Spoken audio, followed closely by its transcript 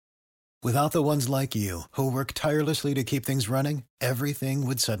Without the ones like you, who work tirelessly to keep things running, everything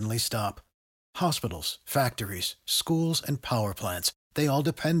would suddenly stop. Hospitals, factories, schools, and power plants, they all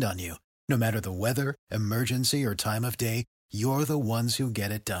depend on you. No matter the weather, emergency, or time of day, you're the ones who get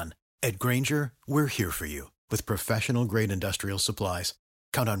it done. At Grainger, we're here for you with professional-grade industrial supplies.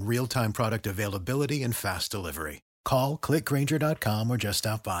 Count on real-time product availability and fast delivery. Call, click Grainger.com, or just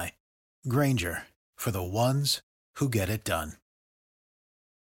stop by. Grainger, for the ones who get it done.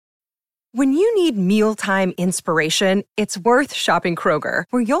 When you need mealtime inspiration, it's worth shopping Kroger,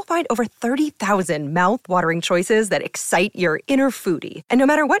 where you'll find over 30,000 mouth-watering choices that excite your inner foodie. And no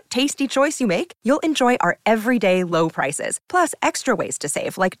matter what tasty choice you make, you'll enjoy our everyday low prices, plus extra ways to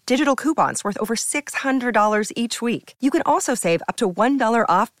save, like digital coupons worth over $600 each week. You can also save up to $1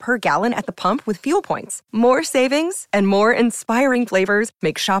 off per gallon at the pump with fuel points. More savings and more inspiring flavors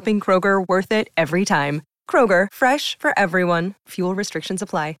make shopping Kroger worth it every time. Kroger, fresh for everyone. Fuel restrictions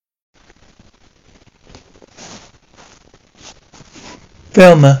apply.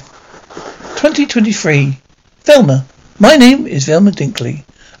 Velma, 2023. Velma. My name is Velma Dinkley,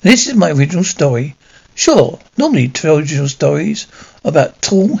 and this is my original story. Sure, normally tell original stories about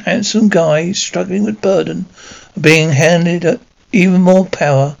tall, handsome guys struggling with burden of being handed even more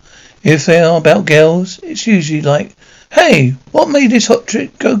power. If they are about girls, it's usually like, hey, what made this hot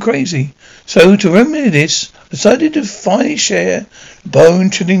chick go crazy? So to remedy this, I decided to finally share the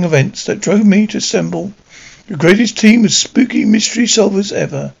bone-chilling events that drove me to assemble the greatest team of spooky mystery solvers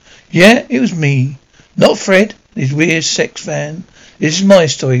ever. Yeah, it was me. Not Fred, his weird sex fan. This is my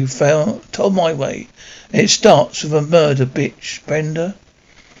story, told my way. And it starts with a murder bitch, Brenda.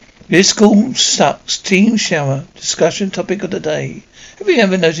 This school sucks. Team shower. Discussion topic of the day. Have you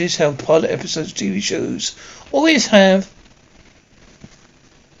ever noticed how pilot episodes of TV shows always have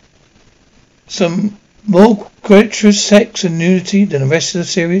some more gratuitous sex and nudity than the rest of the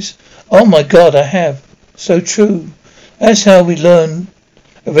series? Oh my god, I have. So true. That's how we learn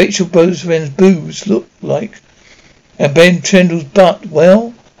Rachel Brosnan's boobs look like. And Ben Trendle's butt.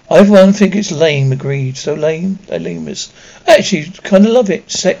 Well, everyone think it's lame, agreed. So lame, they're lamest. I actually kind of love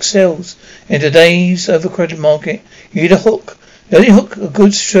it. Sex sells. In today's overcrowded market, you need a hook. The only hook a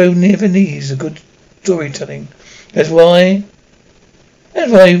good show never needs a good storytelling. That's why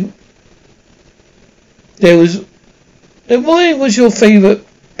why was your favourite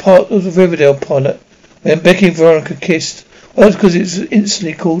part of the Riverdale pilot? When Becky and Veronica kissed, well, it's because it was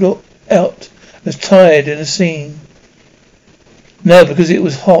instantly called out as tired in a scene. No, because it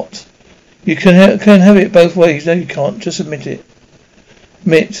was hot. You can have it both ways. No, you can't. Just admit it.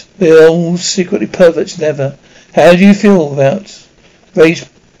 Admit they're all secretly perverts. Never. How do you feel about race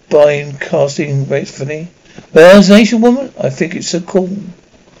buying casting race funny? Well, as an Asian woman, I think it's so cool.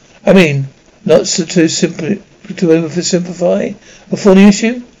 I mean, not so to oversimplify a funny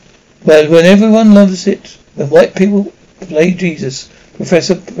issue. Well, when everyone loves it, when white people play Jesus,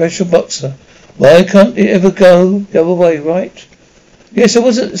 professional boxer, why can't it ever go the other way, right? Yes, I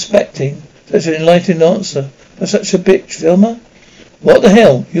wasn't expecting such an enlightening answer for such a bitch, Velma. What the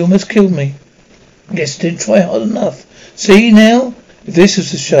hell? You almost killed me. Guess I didn't try hard enough. See now? If this was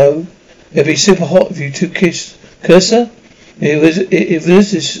the show, it'd be super hot if you two kissed. Cursor? If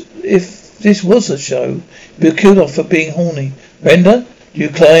this was the show, you'd be killed off for being horny. Brenda? Did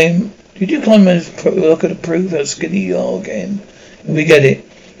you climb as rocket to prove how skinny you are again? We get it.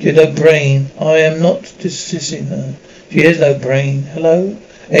 You have no brain. I am not dismissing her. She has no brain. Hello?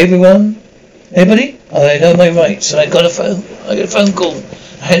 Everyone? Anybody? I know my rights. I got a phone call. A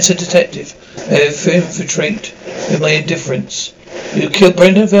handsome detective. I have infiltrate with my indifference. You killed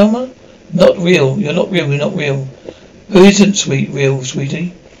Brenda, Velma? Not real. You're not real. You're not real. Who isn't real,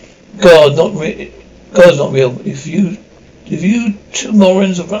 sweetie? God's not real. If you two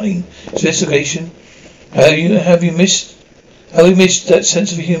morons are running this investigation, have we missed that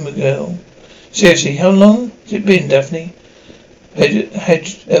sense of humour, girl? Seriously, how long has it been, Daphne?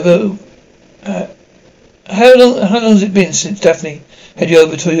 How long has it been since Daphne had you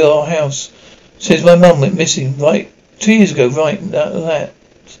over to your house? Since my mum went missing, right? 2 years ago, right? That.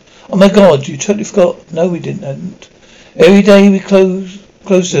 Oh my God, you totally forgot. No, we hadn't. Every day we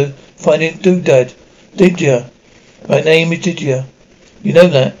closer finding Doodad. Didya. My name is Didya. You know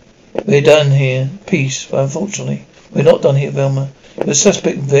that. We're done here. Peace. But unfortunately, we're not done here, Velma. You're a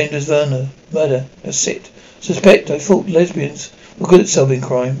suspect in Brenda's murder. That's it. I thought lesbians were good at solving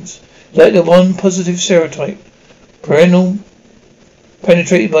crimes. Like the one positive stereotype.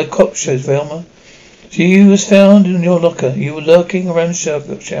 Penetrated by cop shows, Velma. She was found in your locker. You were lurking around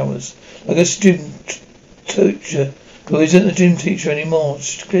showers. Like a student teacher who isn't a gym teacher anymore.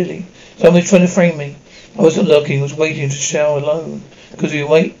 Clearly. Someone's trying to frame me. I wasn't lurking, I was waiting to shower alone. Because we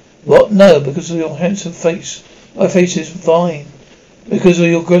wait What? No, because of your handsome face. My face is fine. Because of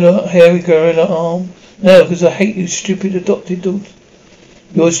your hairy gorilla arm? No, because I hate you, stupid adopted daughter.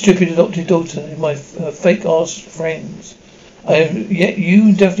 Your stupid adopted daughter and my fake ass friends. Yet you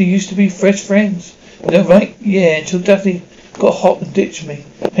and Daphne used to be fresh friends. Is that right? Yeah, until Daphne got hot and ditched me.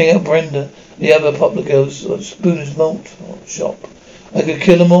 Hang out Brenda, the other popular girls at Spooner's Malt shop. I could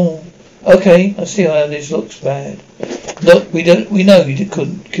kill them all. Okay, I see how this looks bad. Look, we know you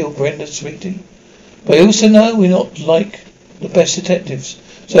couldn't kill Brenda, sweetie. But I also know we're not like the best detectives.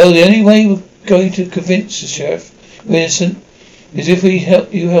 So the only way we're going to convince the sheriff you're innocent is if we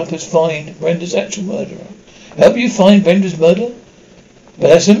help us find Brenda's actual murderer. Help you find Brenda's murderer? But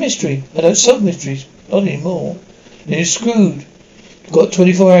that's a mystery. I don't solve mysteries. Not anymore. Then you're screwed. You've got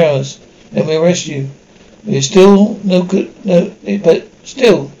 24 hours. Then we arrest you. We're still but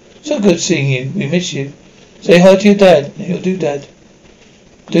still, so good seeing you. We miss you. Say hi to your dad and your dad.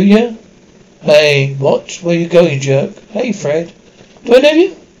 Do you? Hey, what? Where you going, jerk? Hey, Fred. Do I know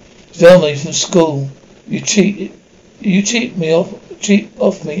you? Velma from school. You cheat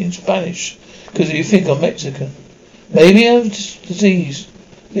off me in Spanish because you think I'm Mexican. Maybe I have disease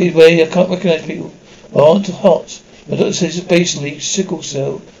where I can't recognize people. I aren't hot. My doctor says it's basically sickle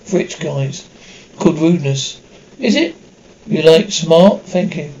cell for rich guys. Called rudeness. Is it? You like smart?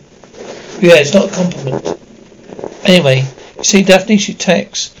 Thank you. Yeah, it's not a compliment. Anyway, you see Daphne, she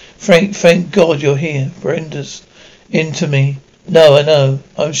texts. Frank, thank God you're here. Brenda's into me. No, I know.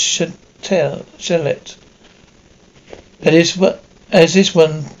 I'm Charlotte. As this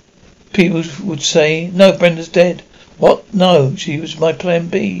one people would say, no, Brenda's dead. What? No, she was my plan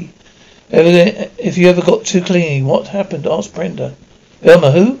B. If you ever got too clingy, what happened? Asked Brenda.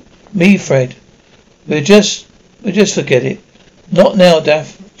 Velma, who? Me, Fred. We'll just forget it. Not now,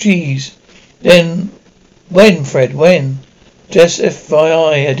 Daph. Jeez. Then, when, Fred? When? Just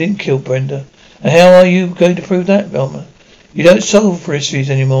FYI, I didn't kill Brenda. And how are you going to prove that, Velma? You don't solve mysteries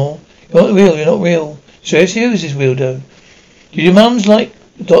anymore. You're not real. Seriously, who is this weirdo? Did your mums like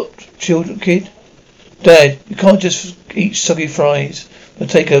adopt children, kid? Dad, you can't just eat soggy fries and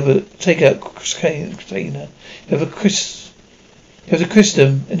take out container. You have to crisp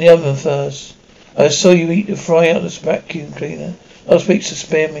them in the oven first. I saw you eat the fry out of the vacuum cleaner. Last week to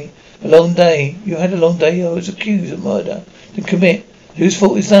spare me. A long day. You had a long day. I was accused of murder. To commit. Whose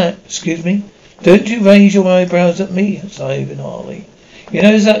fault is that? Excuse me? Don't you raise your eyebrows at me, Simon Harley. You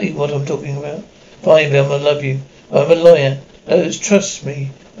know exactly what I'm talking about. Fine, Velma, I love you. I'm a lawyer. Trust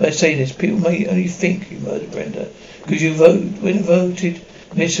me when I say this. People may only think you murdered Brenda because you voted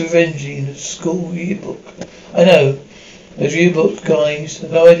Miss Revenge in the school yearbook. I know. Those yearbook guys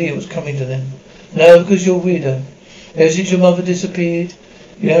had no idea what's coming to them. No, because you're a weirdo. Ever since your mother disappeared,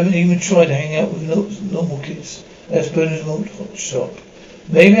 you haven't even tried to hang out with normal kids. That's Spooner's Malt shop.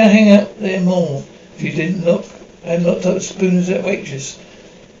 Maybe I hang out there more if you hadn't locked up Spooner's at waitress.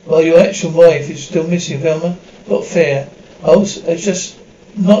 While your actual wife is still missing, Velma. Not fair. It's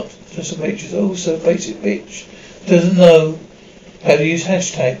not just a waitress, also a basic bitch. Doesn't know how to use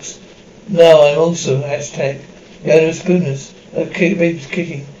hashtags. No, I'm also hashtag. The owner of Spooner's. Baby's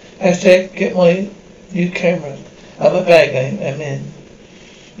kicking. Hashtag get my new camera. Out my bag, amen.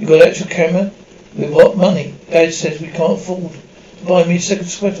 You got an actual camera? With what money? Dad says we can't afford to buy me a second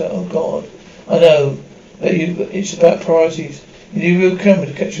sweater. Oh God. I know. But it's about priorities. You need a real camera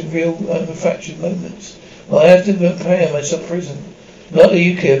to capture real manufactured moments. Well, I have to pay myself prison. Not that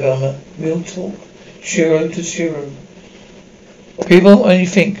you care, Velma. Real talk. Shiro to Shiro. People only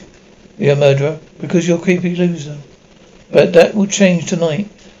think you're a murderer because you're a creepy loser. But that will change tonight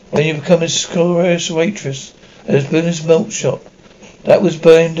when you become a scurrilous waitress at a Spooner's Malt shop. That was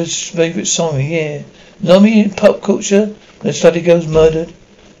Brenda's favourite song, yeah. Not me in pop culture when a study girl's murdered.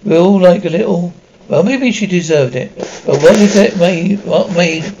 We're all like a little. Well, maybe she deserved it. But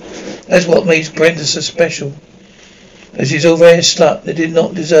that's what made Brenda so special. As she's a rare slut that did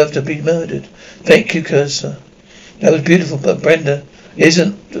not deserve to be murdered. Thank you, Cursor. That was beautiful, but Brenda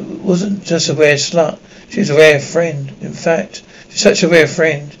wasn't just a rare slut. She's a rare friend. In fact, she's such a rare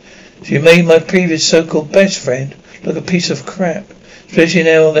friend. She made my previous so-called best friend look a piece of crap. Especially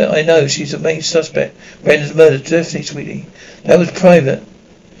now that I know she's the main suspect. Brenda's murder, definitely, sweetie. That was private.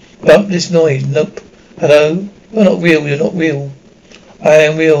 Bump this noise. Nope. Hello? You're not real. You're not real. I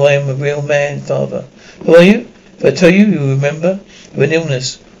am real. I am a real man, father. Who are you? If I tell you, you remember? You have an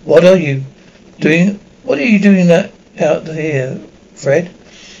illness. What are you doing? What are you doing out here, Fred?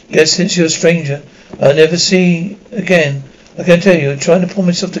 Guess since you're a stranger, I'll never see again. I can tell you, I'm trying to pull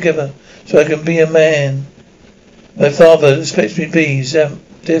myself together so I can be a man. My father expects me to be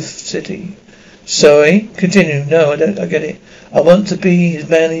Death City. Sorry? Continue. No, I don't. I get it. I want to be as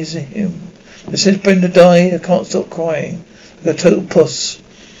manly as him. But since Brenda died, I can't stop crying. Like a total puss.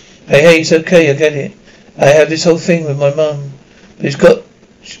 Hey, it's okay. I get it. I have this whole thing with my mum. But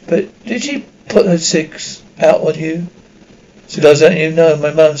did she put her cigs out on you? So does that you know?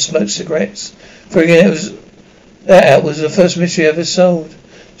 My mum smoked cigarettes. Figuring that was the first mystery I ever solved.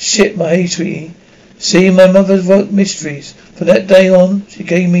 Shit, my hey, sweetie. See, my mother wrote mysteries. From that day on, she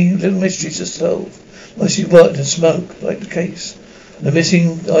gave me little mysteries to solve. While she worked and smoked, like the case. The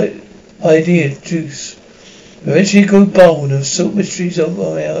missing idea juice. Eventually grew bold and sought mysteries on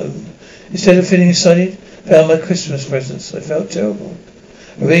my own. Instead of feeling excited, found my Christmas presents. I felt terrible.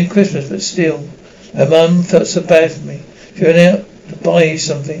 I ruined Christmas, but still. My mum felt so bad for me. She went out to buy you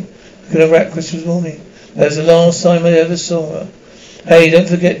something. I could have wrapped Christmas morning. That was the last time I ever saw her. Hey, don't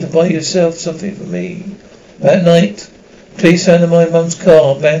forget to buy yourself something for me. That night, police found my mum's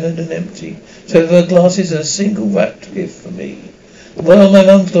car, abandoned and empty. So her glasses and a single wrapped gift for me. One of my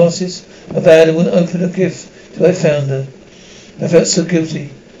mum's glasses, I vowed I wouldn't open a gift till I found her. I felt so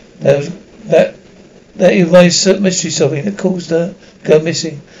guilty. That was my mystery solving that caused her to go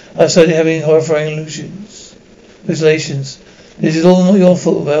missing. I started having horrifying hallucinations. This is all not your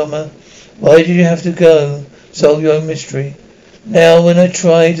fault, Velma. Why did you have to go solve your own mystery? Now, when I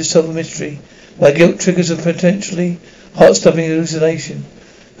try to solve a mystery, my guilt triggers a potentially heart-stopping hallucination.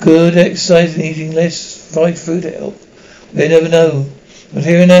 Could exercise and eating less fried food help? They never know. But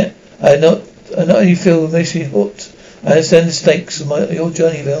hearing that, I not only feel emotionally hooked, I understand the stakes of your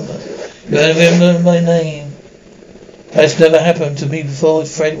journey, Velma. You remember my name. That's never happened to me before,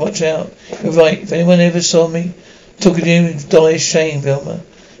 Fred. Watch out. You're right. If anyone ever saw me talking to you, you'd die of shame, Velma.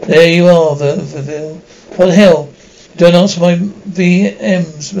 There you are, Velma. What the hell? Don't answer my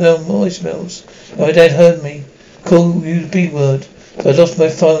VM's voicemails. My dad heard me call you the B word. So I lost my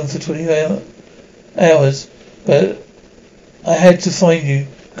phone for 20 hours. But I had to find you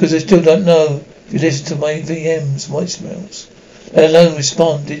because I still don't know if you listened to my VM's voicemails. Let alone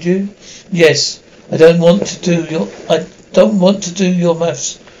respond, did you? Yes. I don't want to do our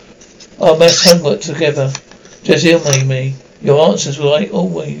maths homework together. Just email me. Your answers were like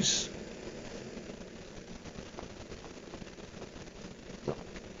always.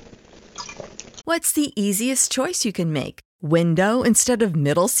 What's the easiest choice you can make? Window instead of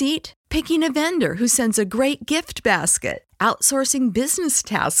middle seat? Picking a vendor who sends a great gift basket? Outsourcing business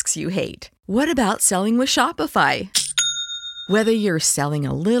tasks you hate? What about selling with Shopify? Whether you're selling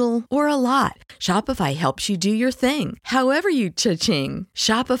a little or a lot, Shopify helps you do your thing, however you cha-ching.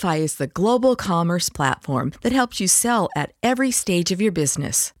 Shopify is the global commerce platform that helps you sell at every stage of your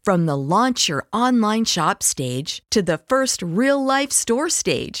business. From the launch your online shop stage to the first real-life store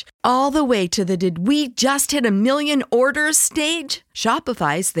stage, all the way to the did we just hit 1 million orders stage.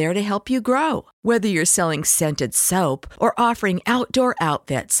 Shopify's there to help you grow. Whether you're selling scented soap or offering outdoor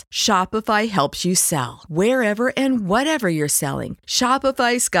outfits, Shopify helps you sell. Wherever and whatever you're selling,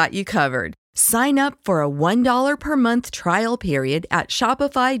 Shopify's got you covered. Sign up for a $1 per month trial period at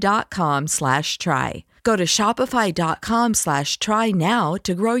shopify.com/try. Go to shopify.com/try now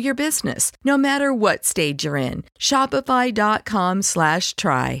to grow your business, no matter what stage you're in.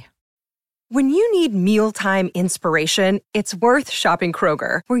 Shopify.com/try. When you need mealtime inspiration, it's worth shopping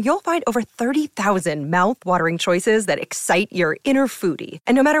Kroger, where you'll find over 30,000 mouth-watering choices that excite your inner foodie.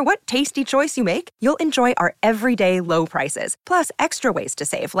 And no matter what tasty choice you make, you'll enjoy our everyday low prices, plus extra ways to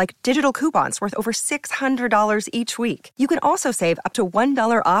save, like digital coupons worth over $600 each week. You can also save up to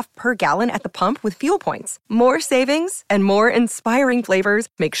 $1 off per gallon at the pump with fuel points. More savings and more inspiring flavors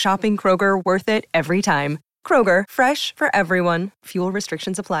make shopping Kroger worth it every time. Kroger, fresh for everyone. Fuel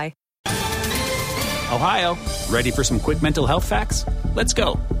restrictions apply. Ohio, ready for some quick mental health facts? Let's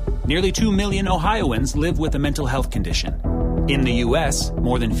go. Nearly 2 million Ohioans live with a mental health condition. In the U.S.,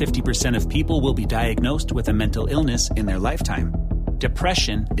 more than 50% of people will be diagnosed with a mental illness in their lifetime.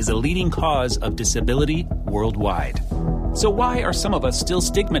 Depression is a leading cause of disability worldwide. So why are some of us still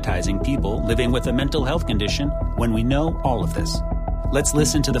stigmatizing people living with a mental health condition when we know all of this? Let's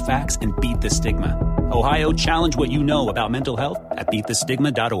listen to the facts and beat the stigma. Ohio, challenge what you know about mental health at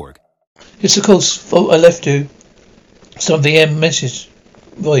beatthestigma.org. Yes, of course, I left you some VM message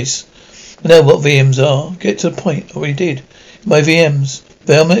voice. I know what VMs are. Get to the point. I already did. My VMs.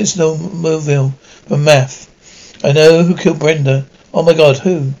 Velma is no Moville from math. I know who killed Brenda. Oh my god,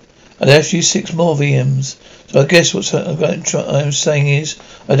 who? I left you 6 more VMs. So I guess what I'm saying is,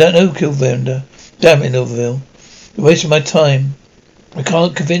 I don't know who killed Brenda. Damn it, Moville. You're wasting my time. I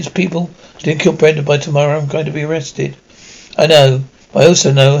can't convince people I didn't kill Brenda by tomorrow. I'm going to be arrested. I know. I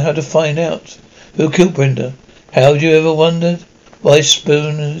also know how to find out who killed Brenda. How have you ever wondered? Why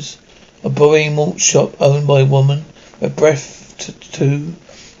spooners a boring malt shop owned by a woman. A breath too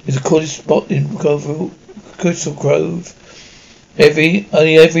is the coolest spot in Crystal Grove.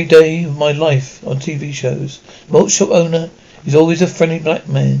 Only every day of my life on TV shows. Malt shop owner is always a friendly black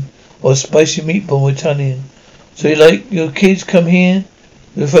man or a spicy meatball Italian. So you like your kids come here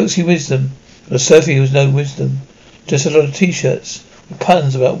with folksy wisdom. But Sophie was no wisdom. Just a lot of t-shirts with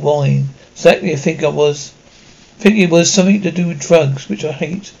puns about wine. Exactly, I think it was something to do with drugs, which I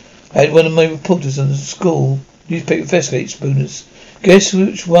hate. I had one of my reporters on the school newspaper investigate Spooners. Guess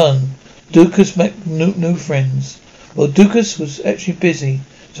which one? Dukas met new friends. Well, Dukas was actually busy,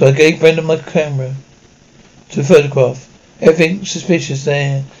 so I gave Brenda my camera to photograph. Everything suspicious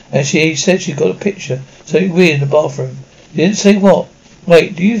there, and she said she got a picture, something weird in the bathroom. She didn't say what.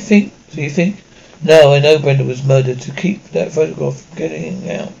 Wait, do you think? No, I know Brenda was murdered to keep that photograph from getting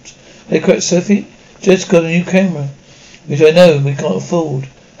out. Hey, correct, Sophie? Just got a new camera, which I know we can't afford.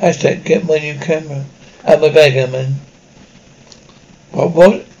 Hashtag get my new camera. Out my bag, man.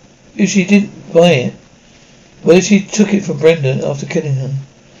 What if she didn't buy it? What if she took it from Brenda after killing her?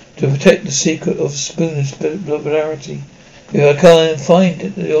 To protect the secret of Spooner's popularity. If I can't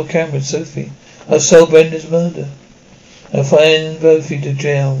find your camera, Sophie, I'll solve Brenda's murder. I'll find both of you to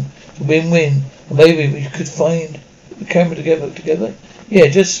jail. It's a win-win. Or maybe we could find the camera together. Yeah,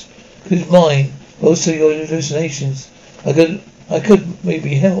 just because it's mine. Also your hallucinations. I could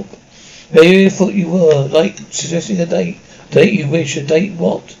maybe help. Maybe I thought you were, like, suggesting a date. Date you wish, a date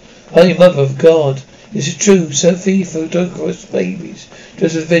what? Holy Mother of God. Is it true? Sophie photographs babies,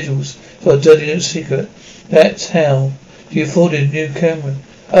 just as vigils. For a dirty little secret. That's how. She afforded a new camera.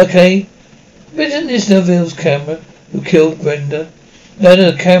 Okay. But isn't this Neville's camera who killed Brenda? No,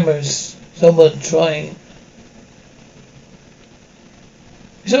 the camera is someone trying.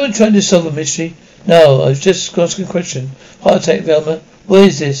 Is someone trying to solve a mystery? No, I was just asking a question. Heart attack, Velma. What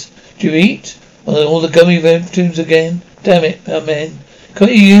is this? Do you eat? On all the gummy tunes again? Damn it, oh man.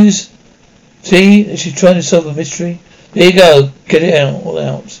 Can't you use... See? She's trying to solve a mystery. There you go. Get it out, all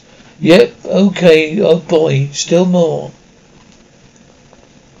out. Yep, okay, oh boy. Still more.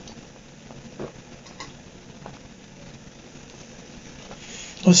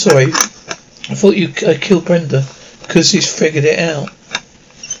 I'm sorry. I thought I killed Brenda because he's figured it out.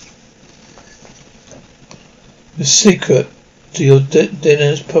 The secret to your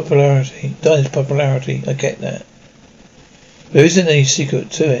diner's popularity. I get that. There isn't any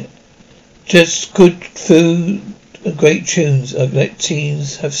secret to it. Just good food and great tunes. I let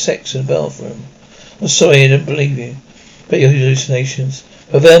teens have sex in the bathroom. I'm sorry I didn't believe you. But your hallucinations.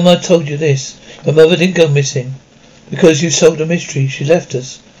 But Velma told you this. Your mother didn't go missing. Because you solved a mystery. She left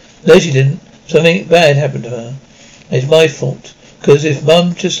us. No, she didn't. Something bad happened to her. It's my fault. Because if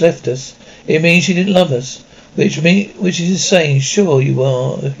Mum just left us, it means she didn't love us. Which is insane. Sure, you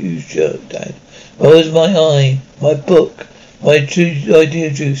are a huge jerk, Dad. But where's my eye? My book? My idea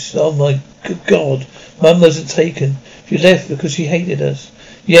juice? Oh my good God. Mum wasn't taken. She left because she hated us.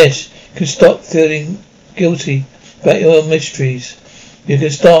 Yes, you can stop feeling guilty about your mysteries. You can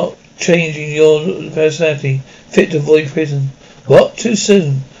start changing your personality fit to avoid prison. What? Too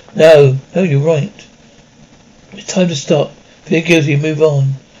soon? No, you're right. It's time to stop. Feel guilty and move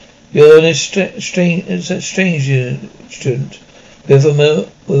on. You're in a strange student with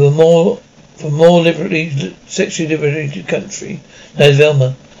a more sexually liberated country. Now,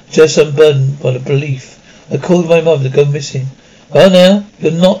 Velma, just unburdened by the belief. I called my mother to go missing. Well, now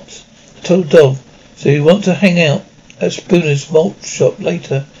you're not a total dog, so you want to hang out at Spooner's malt shop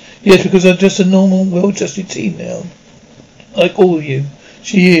later. Yes, because I'm just a normal, well-adjusted teen now, like all of you.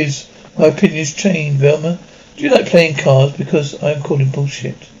 She is. My opinion's changed, Velma. Do you like playing cards? Because I'm calling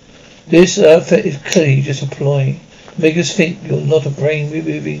bullshit. This outfit is clearly just a ploy to make us think you're not a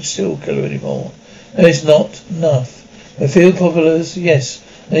brain-removing serial killer anymore. No, it's not enough. I feel popular, yes.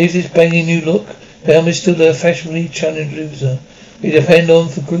 And if this banging new look, Velma's still a fashionably challenged loser we depend on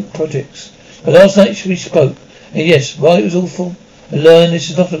for group projects. But last night we spoke, and yes, while it was awful, I learned this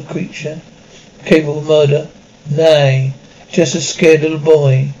is not a creature capable of murder. Nay, just a scared little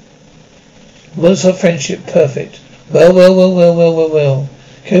boy. What's our friendship perfect? Well.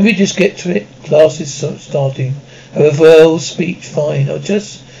 Can we just get to it? Class is starting. Have a well speech, fine. I'll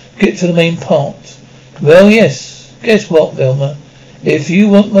just get to the main part. Well, yes. Guess what, Velma? If you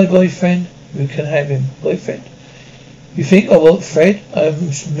want my boyfriend, you can have him. Boyfriend? You think I want Fred?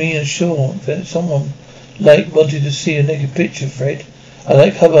 I'm sure that someone wanted to see a naked picture of Fred. I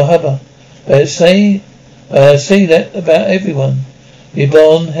like hubba. But say that about everyone.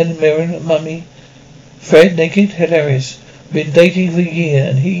 Yvonne, Helen Mirren, Mummy. Fred naked? Hilarious. Been dating for a year,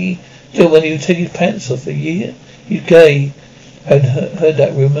 and he still when he would take his pants off. A year? He's gay. Hadn't heard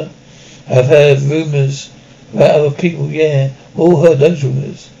that rumour. I've heard rumours about other people, yeah. All heard those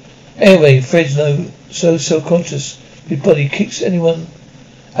rumours. Anyway, Fred's so self-conscious. His body kicks everyone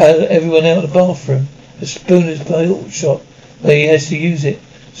out of the bathroom. A spoon is by the shot, but he has to use it.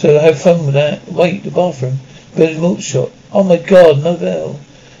 So have fun with that. Wait, the bathroom. Spoon is milk shot. Oh my God, Nobel.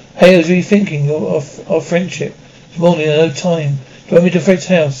 Hey, I was rethinking our friendship. This morning I had no time. Drove me to Fred's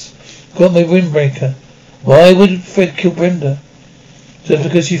house. Got my windbreaker. Why would Fred kill Brenda? Just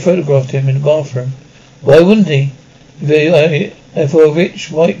because she photographed him in the bathroom. Why wouldn't he? If I were a rich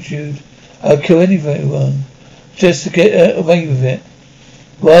white dude, I'd kill anyone. Just to get away with it.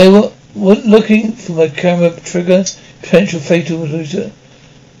 Why wasn't looking for my camera trigger potential fatal hallucination?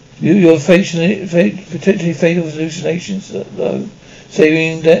 Your potentially fatal hallucinations, though,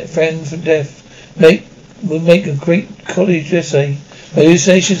 saving that friend from death, would make a great college essay. My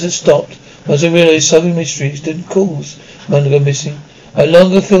hallucinations had stopped once I realised solving mysteries didn't cause mine to go missing. I no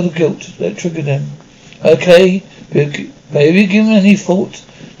longer feel the guilt that triggered them. Okay, but have you given any thought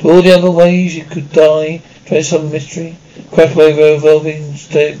to all the other ways you could die trying to solve a mystery? Crash over a revolving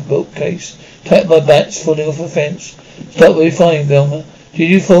stairboat case, attacked by bats falling off a fence. Start where you find, Velma. Did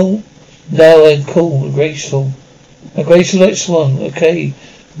you fall? No, I'm cool and graceful. I'm graceful like swan, okay.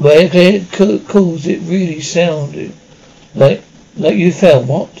 But calls it really sounded like you fell.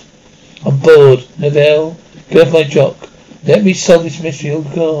 What? I'm bored. Neville, get off my jock. Let me solve this mystery. Oh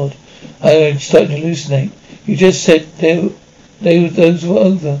God. I'm starting to hallucinate. You just said those were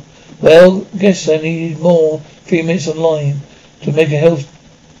over. Well, guess I needed more 3 minutes online to make a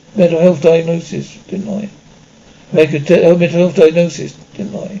mental health diagnosis, didn't I? Mental health diagnosis,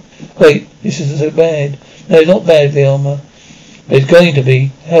 didn't I? Wait, this isn't so bad. No, it's not bad, Velma. But it's going to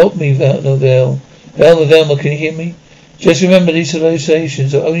be. Help me, Velma. Velma, can you hear me? Just remember these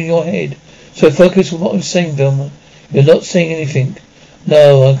hallucinations are only in your head. So focus on what I'm saying, Velma. You're not saying anything.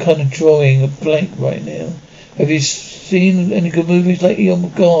 No, I'm kind of drawing a blank right now. Have you seen any good movies lately? Oh my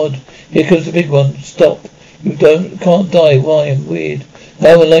God. Here comes the big one. Stop. You can't die. Why? I'm weird.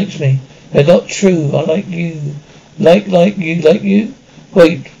 No one likes me. They're not true. I like you. Like you?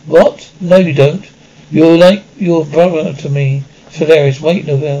 Wait, what? No, you don't. You're like your brother to me. It's hilarious. Wait,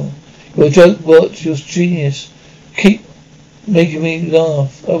 Nobel. Your joke works. You're genius. Keep making me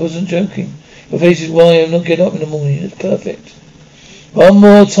laugh. I wasn't joking. Your face is why I'm not getting up in the morning. It's perfect. One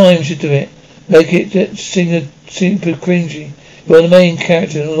more time should do it. Make it super cringy. You're the main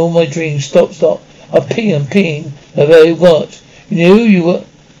character in all my dreams. Stop. I'm peeing. Nobel, what? Who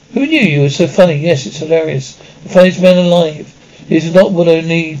knew you were so funny? Yes, it's hilarious. The funniest man alive. This is not what I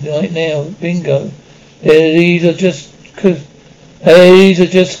need right now. Bingo. These are just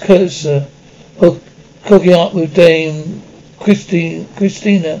hooking up with Dame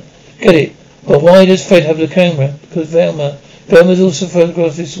Christina. Get it? But why does Fred have the camera? Because Velma's also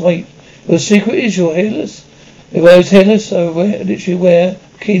photographed this. Wait, your secret is you're hairless? If I was hairless, I would literally wear a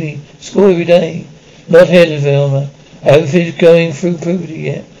bikini. School every day. Not hairless, Velma. I haven't finished going through puberty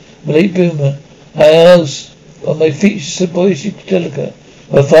yet. I'm a late boomer. House on my feet is so boyishly delicate.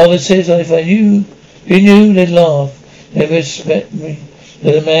 My father says if you knew, they'd laugh. Never respect me.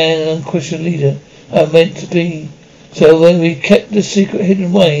 They're the man and unquestioned leader I'm meant to be. So when we kept the secret hidden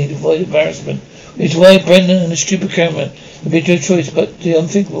away to avoid embarrassment, it's why Brendan and the stupid camera have been no choice but the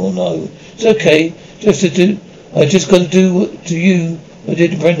unthinkable. No, it's okay. I just got to do to you what I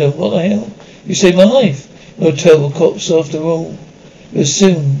did to Brendan. What the hell? You saved my life. You're terrible cops after all. They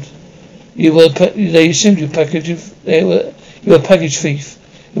assumed you were a package thief.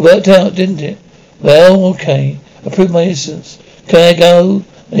 It worked out, didn't it? Well, okay. I proved my innocence. Can I go?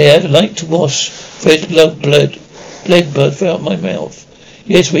 I'd like to wash Fred's blood fell out my mouth.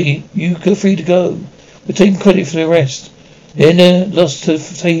 Yes, you go free to go. We're taking credit for the arrest. Then lost to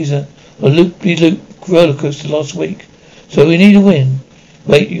taser a loop-de-loop roller coaster last week. So we need a win.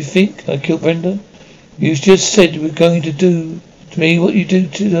 Wait, you think I killed Brenda? You just said you were going to do to me what you do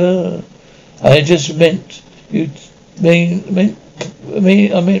to her. I just meant I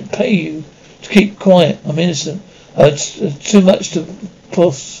meant pay you to keep quiet. I'm innocent. It's too much to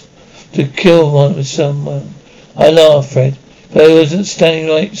kill one with someone. I laughed, Fred, but I wasn't standing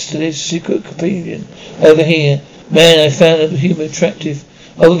right to this secret companion over here. Man, I found a human attractive.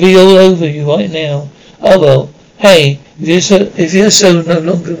 I would be all over you right now. Oh well. Hey, if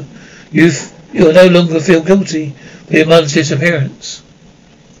you'll no longer feel guilty for your mother's disappearance.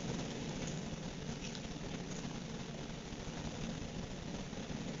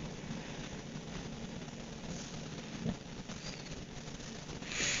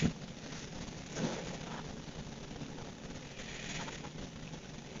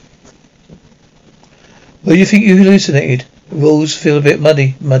 Well, you think you hallucinated? The rules feel a bit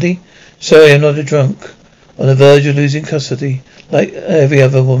muddy. Sorry, I'm not a drunk. On the verge of losing custody, like every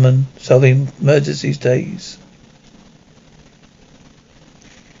other woman solving murders these days.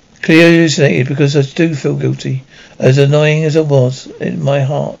 Clearly hallucinated because I do feel guilty, as annoying as I was in my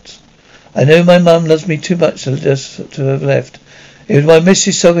heart. I know my mum loves me too much to have left. It was my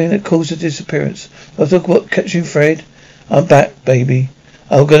mystery solving that caused the disappearance. After what catching Fred, I'm back, baby.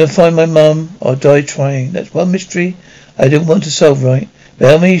 I'm gonna find my mum or die trying. That's one mystery I didn't want to solve, right?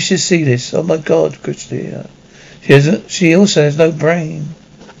 Velma, you should see this. Oh my God, Christina. She also has no brain.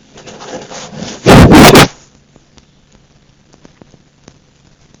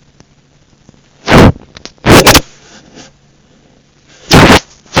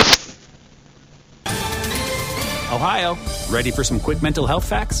 Ohio, ready for some quick mental health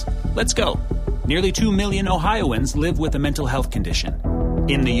facts? Let's go. Nearly 2 million Ohioans live with a mental health condition.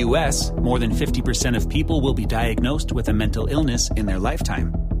 In the U.S., more than 50% of people will be diagnosed with a mental illness in their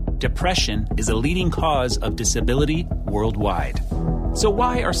lifetime. Depression is a leading cause of disability worldwide. So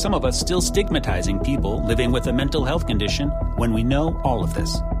why are some of us still stigmatizing people living with a mental health condition when we know all of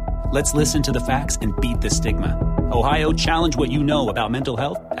this? Let's listen to the facts and beat the stigma. Ohio, challenge what you know about mental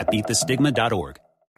health at beatthestigma.org.